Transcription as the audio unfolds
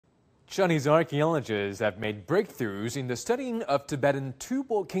Chinese archaeologists have made breakthroughs in the studying of Tibetan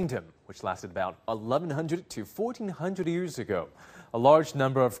Tubo Kingdom, which lasted about 1100 to 1400 years ago. A large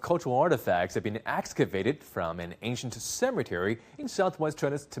number of cultural artifacts have been excavated from an ancient cemetery in southwest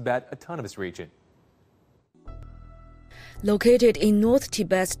China's Tibet Autonomous Region. Located in North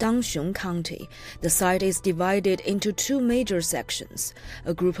Tibet's Dangxiong County, the site is divided into two major sections,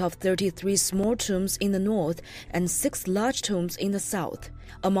 a group of 33 small tombs in the north and 6 large tombs in the south,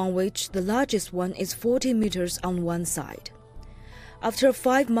 among which the largest one is 40 meters on one side. After a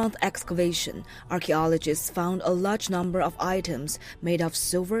 5-month excavation, archaeologists found a large number of items made of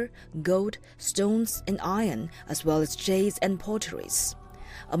silver, gold, stones, and iron, as well as jades and potteries.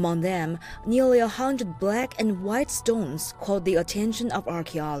 Among them, nearly 100 black and white stones caught the attention of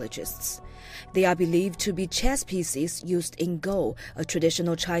archaeologists. They are believed to be chess pieces used in Go, a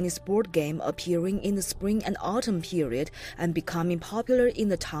traditional Chinese board game appearing in the spring and autumn period and becoming popular in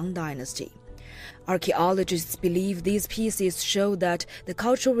the Tang Dynasty. Archaeologists believe these pieces show that the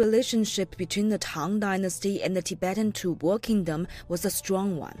cultural relationship between the Tang Dynasty and the Tibetan Tubo Kingdom was a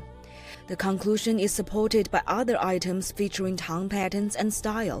strong one. The conclusion is supported by other items featuring Tang patterns and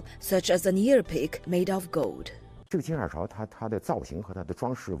style, such as an earpick made of gold. The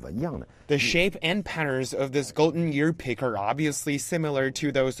shape and patterns of this golden earpick are obviously similar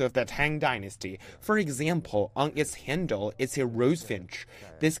to those of the Tang Dynasty. For example, on its handle, it's a rosefinch.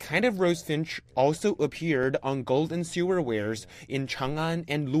 This kind of rosefinch also appeared on gold and silver wares in Chang'an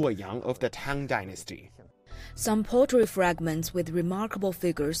and Luoyang of the Tang Dynasty. Some pottery fragments with remarkable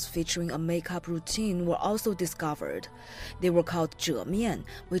figures featuring a makeup routine were also discovered. They were called zhemian,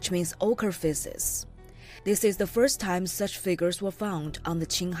 which means ochre faces. This is the first time such figures were found on the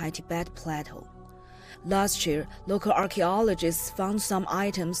Qinghai Tibet Plateau. Last year, local archaeologists found some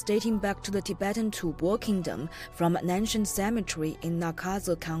items dating back to the Tibetan Tubo Kingdom from an ancient cemetery in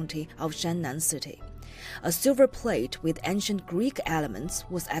Nakaze County of Shannan City. A silver plate with ancient Greek elements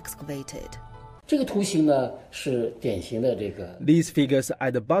was excavated. These figures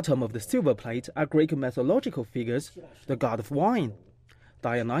at the bottom of the silver plate are Greek mythological figures, the god of wine,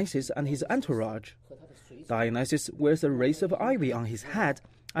 Dionysus and his entourage. Dionysus wears a wreath of ivy on his head,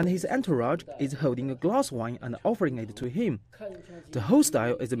 and his entourage is holding a glass wine and offering it to him. The whole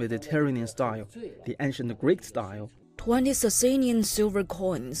style is the Mediterranean style, the ancient Greek style. 20 Sasanian silver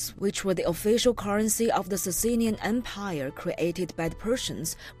coins, which were the official currency of the Sasanian Empire created by the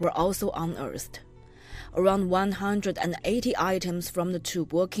Persians, were also unearthed. Around 180 items from the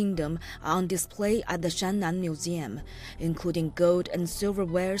Tubo Kingdom are on display at the Shannan Museum, including gold and silver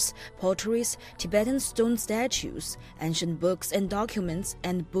wares, potteries, Tibetan stone statues, ancient books and documents,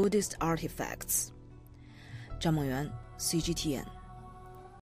 and Buddhist artifacts. 张梦圆 CGTN